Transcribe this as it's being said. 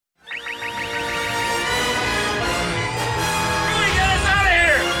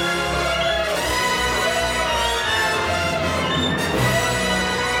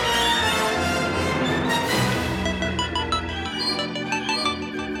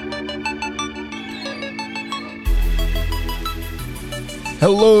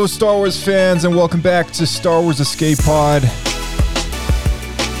Hello, Star Wars fans, and welcome back to Star Wars Escape Pod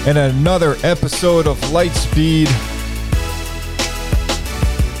and another episode of Lightspeed,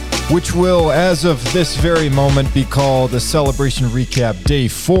 which will, as of this very moment, be called the Celebration Recap Day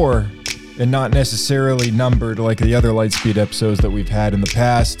 4, and not necessarily numbered like the other Lightspeed episodes that we've had in the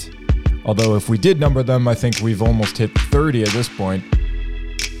past. Although if we did number them, I think we've almost hit 30 at this point.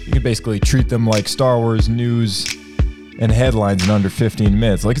 You can basically treat them like Star Wars news and headlines in under 15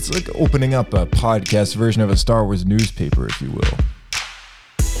 minutes. It's like opening up a podcast version of a Star Wars newspaper, if you will.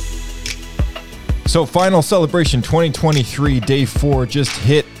 So Final Celebration 2023 Day 4 just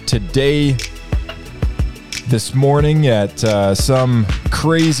hit today, this morning at some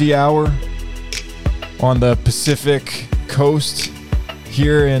crazy hour on the Pacific Coast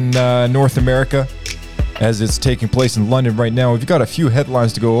here in North America, as it's taking place in London right now. We've got a few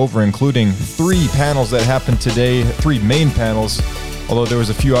headlines to go over, including 3 panels that happened today, 3 main panels, although there was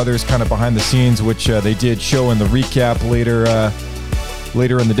a few others kind of behind the scenes, which they did show in the recap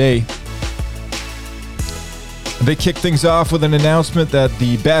later in the day. They kicked things off with an announcement that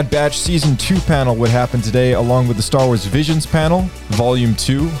the Bad Batch Season 2 panel would happen today, along with the Star Wars Visions panel, Volume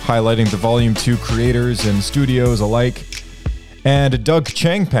 2, highlighting the Volume 2 creators and studios alike, and a Doug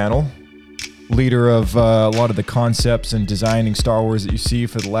Chiang panel, leader of a lot of the concepts and designing Star Wars that you see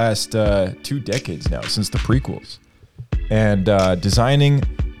for the last 2 decades now, since the prequels. And designing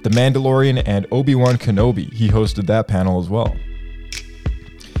The Mandalorian and Obi-Wan Kenobi. He hosted that panel as well.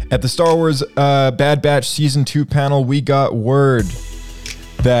 At the Star Wars Bad Batch Season 2 panel, we got word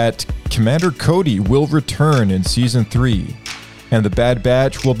that Commander Cody will return in Season 3, and the Bad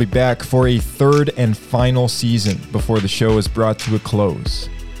Batch will be back for a 3rd and final season before the show is brought to a close.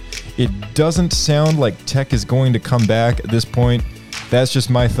 It doesn't sound like Tech is going to come back at this point. That's just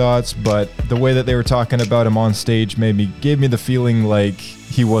my thoughts, but the way that they were talking about him on stage gave me the feeling like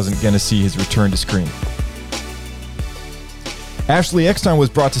he wasn't going to see his return to screen. Ashley Eckstein was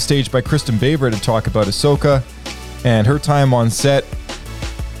brought to stage by Kristen Baver to talk about Ahsoka and her time on set.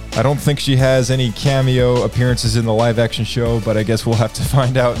 I don't think she has any cameo appearances in the live-action show, but I guess we'll have to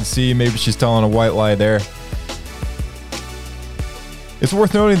find out and see. Maybe she's telling a white lie there. It's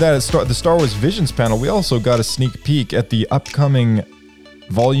worth noting that at the Star Wars Visions panel, we also got a sneak peek at the upcoming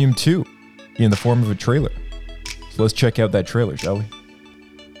Volume 2 in the form of a trailer. So let's check out that trailer, shall we?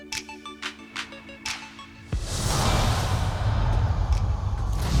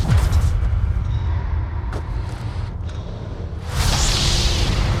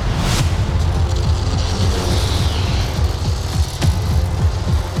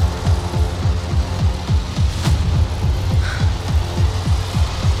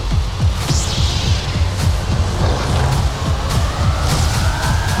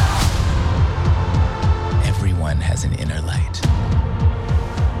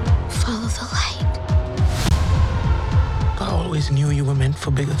 For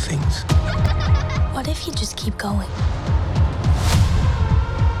bigger things. What if you just keep going?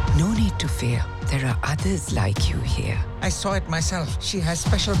 No need to fear. There are others like you here. I saw it myself. She has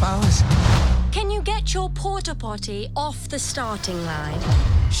special powers. Can you get your porta potty off the starting line?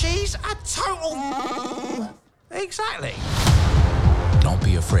 She's a total... Exactly. Don't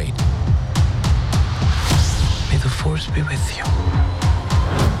be afraid. May the Force be with you.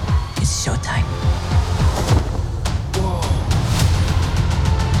 It's showtime.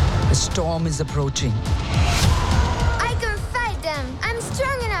 The storm is approaching. I can fight them. I'm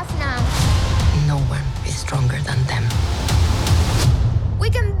strong enough now. No one is stronger than them. We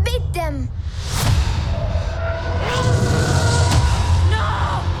can beat them.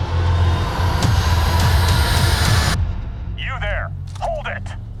 No! You there! Hold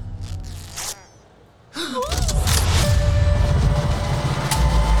it!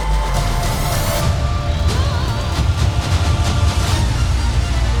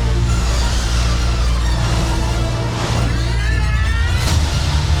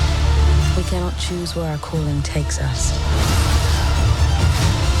 We cannot choose where our calling takes us,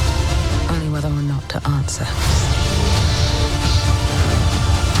 only whether or not to answer.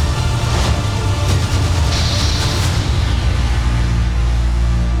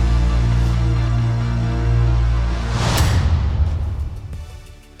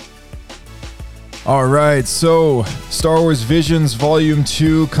 All right, so Star Wars Visions Volume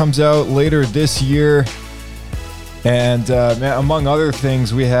 2 comes out later this year. And among other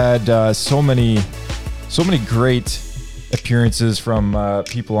things, we had so many great appearances from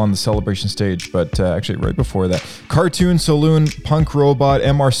people on the Celebration stage. But actually, right before that, Cartoon Saloon, Punk Robot,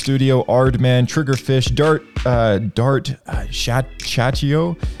 MR Studio, Ardman, Triggerfish, Dart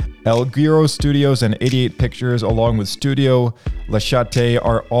Chatio, El Giro Studios and 88 Pictures, along with Studio Le Château,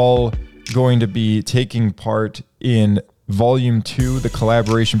 are all going to be taking part in Volume 2, the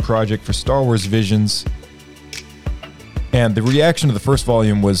collaboration project for Star Wars Visions. And the reaction to the first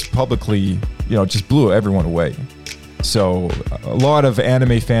volume was publicly, just blew everyone away. So a lot of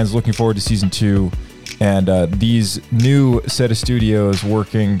anime fans looking forward to season 2, and these new set of studios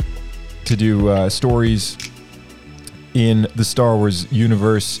working to do stories in the Star Wars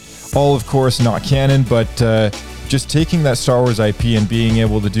universe. All, of course, not canon, but just taking that Star Wars IP and being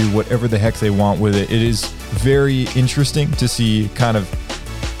able to do whatever the heck they want with it. It is very interesting to see kind of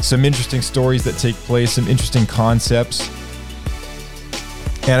some interesting stories that take place, some interesting concepts.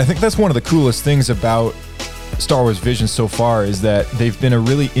 And I think that's one of the coolest things about Star Wars Visions so far, is that they've been a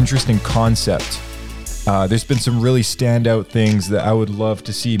really interesting concept. There's been some really standout things that I would love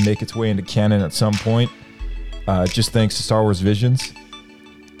to see make its way into canon at some point, just thanks to Star Wars Visions.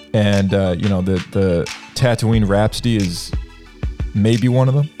 And the Tatooine Rhapsody is maybe one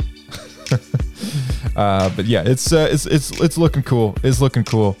of them. But yeah, it's looking cool. It's looking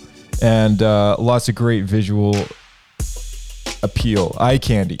cool, and lots of great visual appeal, eye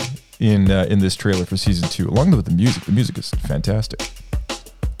candy in this trailer for season 2, along with the music. The music is fantastic.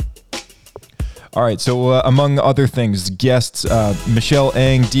 All right, so among other things, guests Michelle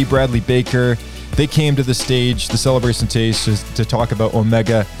Ang, D. Bradley Baker, they came to the stage, the celebration stage, to talk about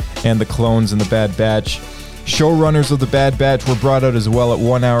Omega and the clones and the Bad Batch. Showrunners of the Bad Batch were brought out as well at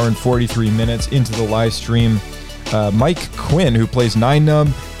 1 hour and 43 minutes into the live stream. Mike Quinn, who plays Nine Nub,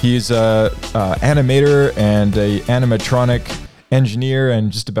 he's an animator and a animatronic engineer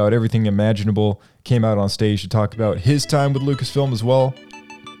and just about everything imaginable, came out on stage to talk about his time with Lucasfilm as well.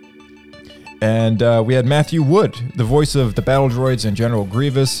 And we had Matthew Wood, the voice of the Battle Droids and General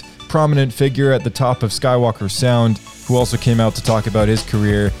Grievous, prominent figure at the top of Skywalker Sound, who also came out to talk about his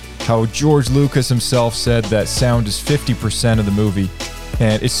career, how George Lucas himself said that sound is 50% of the movie.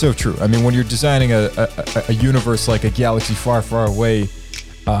 And it's so true. I mean, when you're designing a universe like a galaxy far, far away,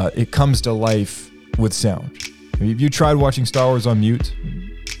 it comes to life with sound. I mean, if you tried watching Star Wars on mute,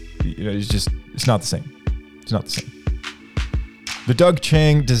 it's not the same. It's not the same. The Doug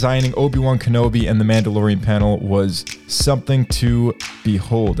Chiang designing Obi-Wan Kenobi and The Mandalorian panel was something to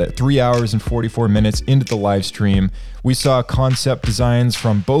behold. At 3 hours and 44 minutes into the live stream, we saw concept designs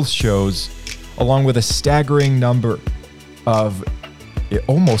from both shows, along with a staggering number of, it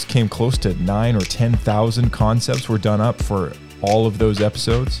almost came close to 9,000 or 10,000 concepts were done up for all of those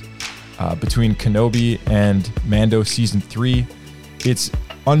episodes. Between Kenobi and Mando Season 3, it's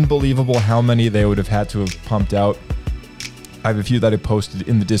unbelievable how many they would have had to have pumped out. I have a few that I posted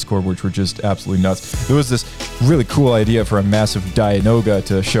in the Discord, which were just absolutely nuts. There was this really cool idea for a massive Dianoga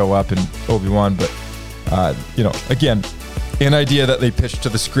to show up in Obi-Wan, but, again, an idea that they pitched to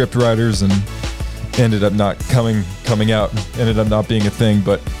the script writers and ended up not coming out, ended up not being a thing,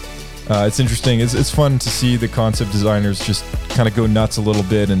 but it's interesting. It's fun to see the concept designers just kind of go nuts a little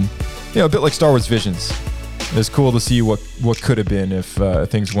bit, and, a bit like Star Wars Visions. It's cool to see what could have been if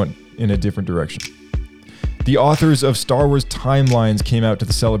things went in a different direction. The authors of Star Wars Timelines came out to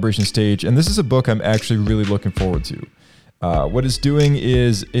the celebration stage, and this is a book I'm actually really looking forward to. What it's doing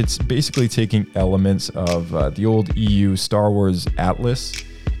is it's basically taking elements of the old EU Star Wars Atlas,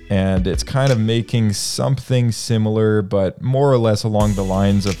 and it's kind of making something similar, but more or less along the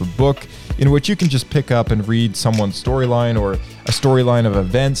lines of a book in which you can just pick up and read someone's storyline or a storyline of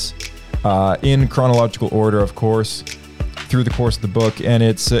events in chronological order, of course, through the course of the book, and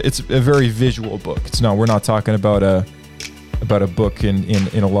it's a very visual book. We're not talking about a book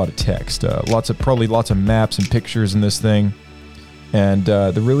in a lot of text. Lots of maps and pictures in this thing, and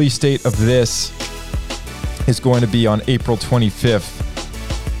the release date of this is going to be on April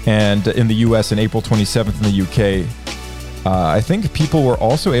 25th, and in the US, and April 27th in the UK. I think people were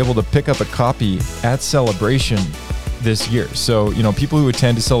also able to pick up a copy at Celebration this year. So, people who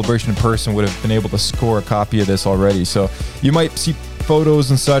attend a Celebration in person would have been able to score a copy of this already. So you might see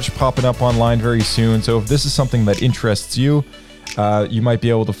photos and such popping up online very soon. So if this is something that interests you, you might be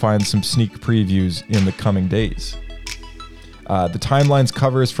able to find some sneak previews in the coming days. The Timelines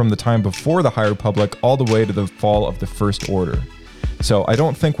covers from the time before the High Republic all the way to the fall of the First Order. So I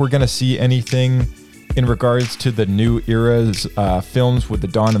don't think we're going to see anything in regards to the new era's films with the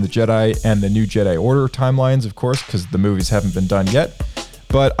Dawn of the Jedi and the New Jedi Order timelines, of course, because the movies haven't been done yet.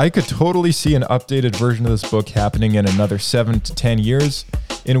 But I could totally see an updated version of this book happening in another 7 to 10 years,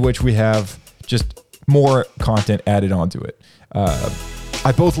 in which we have just more content added onto it.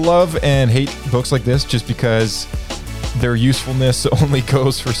 I both love and hate books like this just because their usefulness only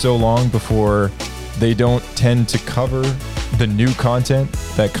goes for so long before they don't tend to cover the new content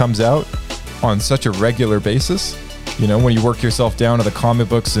that comes out on such a regular basis. You know, when you work yourself down to the comic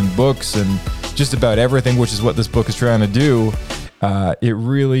books and books and just about everything, which is what this book is trying to do, it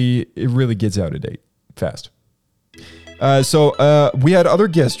really gets out of date fast. So we had other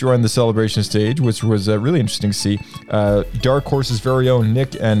guests join the celebration stage, which was really interesting to see. Dark Horse's very own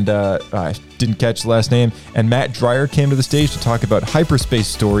Nick and I didn't catch the last name, and Matt Dreyer came to the stage to talk about Hyperspace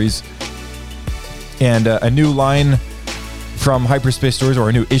Stories and a new line from Hyperspace Stories, or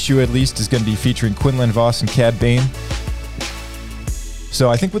a new issue at least, is going to be featuring Quinlan Vos and Cad Bane. So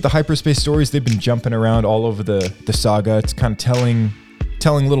I think with the Hyperspace Stories, they've been jumping around all over the saga. It's kind of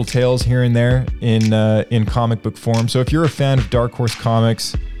telling little tales here and there in comic book form. So if you're a fan of Dark Horse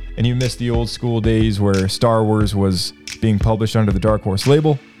Comics and you missed the old school days where Star Wars was being published under the Dark Horse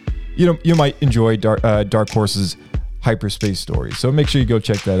label, you might enjoy Dark Horse's Hyperspace Stories. So make sure you go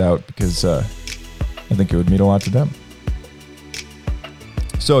check that out, because I think it would mean a lot to them.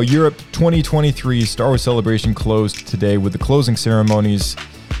 So Europe 2023 Star Wars Celebration closed today with the closing ceremonies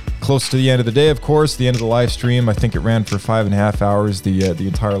close to the end of the day, of course, the end of the live stream. I think it ran for 5.5 hours, the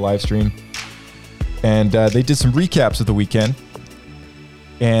entire live stream. And they did some recaps of the weekend.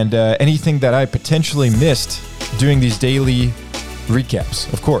 And anything that I potentially missed doing these daily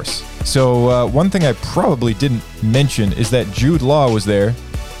recaps, of course. So one thing I probably didn't mention is that Jude Law was there,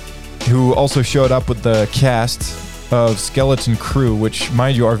 who also showed up with the cast of Skeleton Crew, which,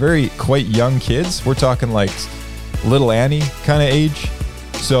 mind you, are quite young kids. We're talking like Little Annie kind of age.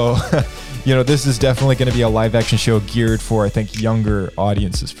 So, this is definitely going to be a live action show geared for, I think, younger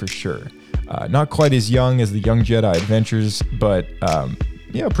audiences for sure. Not quite as young as the Young Jedi Adventures, but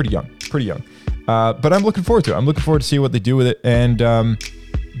pretty young. But I'm looking forward to it. I'm looking forward to see what they do with it. And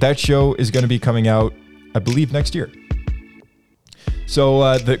that show is going to be coming out, I believe, next year.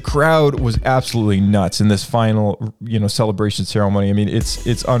 So the crowd was absolutely nuts in this final, celebration ceremony. I mean,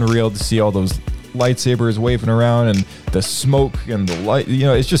 it's unreal to see all those lightsabers waving around and the smoke and the light.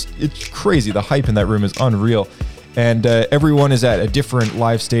 It's crazy. The hype in that room is unreal. And everyone is at a different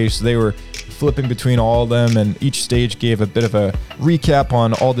live stage, so they were flipping between all of them, and each stage gave a bit of a recap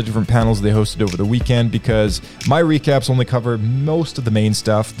on all the different panels they hosted over the weekend, because my recaps only cover most of the main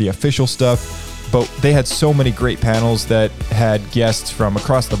stuff, the official stuff. But they had so many great panels that had guests from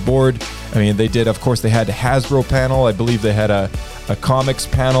across the board. I mean, they had a Hasbro panel. I believe they had a comics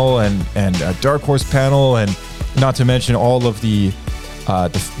panel and a Dark Horse panel, and not to mention all of the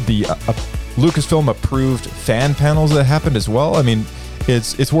Lucasfilm approved fan panels that happened as well. I mean,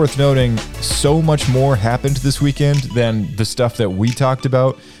 it's worth noting so much more happened this weekend than the stuff that we talked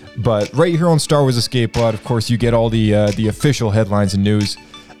about. But right here on Star Wars Escape Pod, of course, you get all the official headlines and news.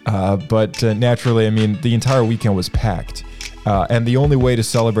 But naturally, I mean, the entire weekend was packed. And the only way to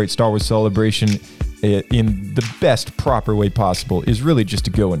celebrate Star Wars Celebration in the best proper way possible is really just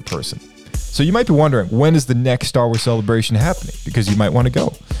to go in person. So you might be wondering, when is the next Star Wars Celebration happening? Because you might want to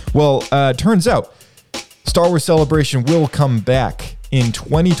go. Well, turns out Star Wars Celebration will come back in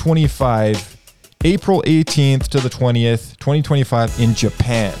 2025, April 18th to the 20th, 2025 in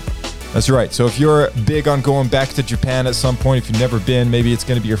Japan. That's right. So if you're big on going back to Japan at some point, if you've never been, maybe it's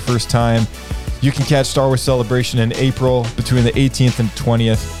going to be your first time, you can catch Star Wars Celebration in April between the 18th and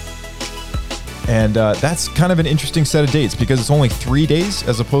 20th. And that's kind of an interesting set of dates because it's only 3 days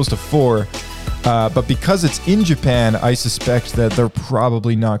as opposed to 4. But because it's in Japan, I suspect that they're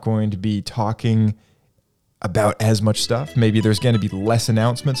probably not going to be talking about as much stuff. Maybe there's going to be less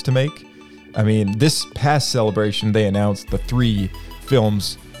announcements to make. I mean, this past celebration, they announced the 3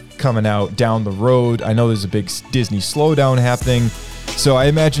 films coming out down the road. I know there's a big Disney slowdown happening. So I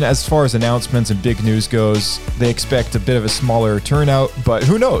imagine as far as announcements and big news goes, they expect a bit of a smaller turnout, but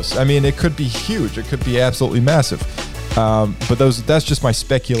who knows? I mean, it could be huge. It could be absolutely massive. But that's just my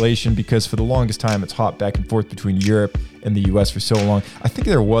speculation because for the longest time, it's hopped back and forth between Europe and the US for so long. I think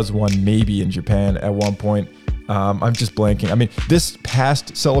there was one maybe in Japan at one point. I'm just blanking. I mean, this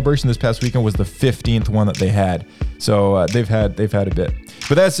past celebration this past weekend was the 15th one that they had. So they've had a bit.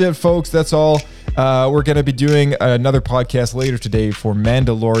 But that's it, folks. That's all. We're going to be doing another podcast later today for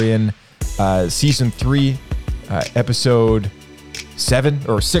Mandalorian Season 3, Episode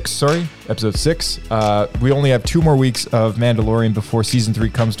 6. Episode 6. We only have 2 more weeks of Mandalorian before Season 3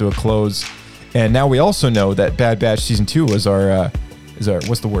 comes to a close. And now we also know that Bad Batch Season 2 was our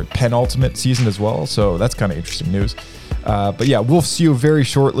penultimate season as well. So that's kind of interesting news. But yeah, we'll see you very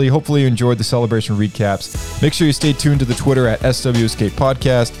shortly. Hopefully you enjoyed the celebration recaps. Make sure you stay tuned to the Twitter at SW Escape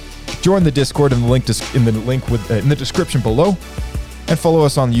Podcast. Join the Discord in the link in the description below. and follow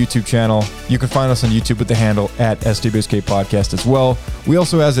us on the YouTube channel. You can find us on YouTube with the handle at SWSK Podcast as well. We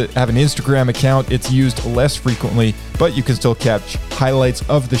also have an Instagram account. It's used less frequently, but you can still catch highlights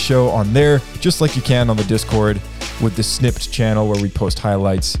of the show on there, just like you can on the Discord with the Snipped channel where we post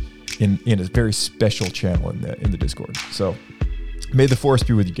highlights in a very special channel in the Discord. So may the force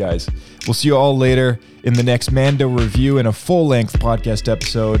be with you guys. We'll see you all later in the next Mando review and a full-length podcast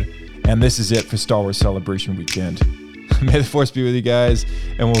episode. And this is it for Star Wars Celebration Weekend. May the force be with you guys,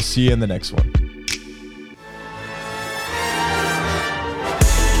 and we'll see you in the next one.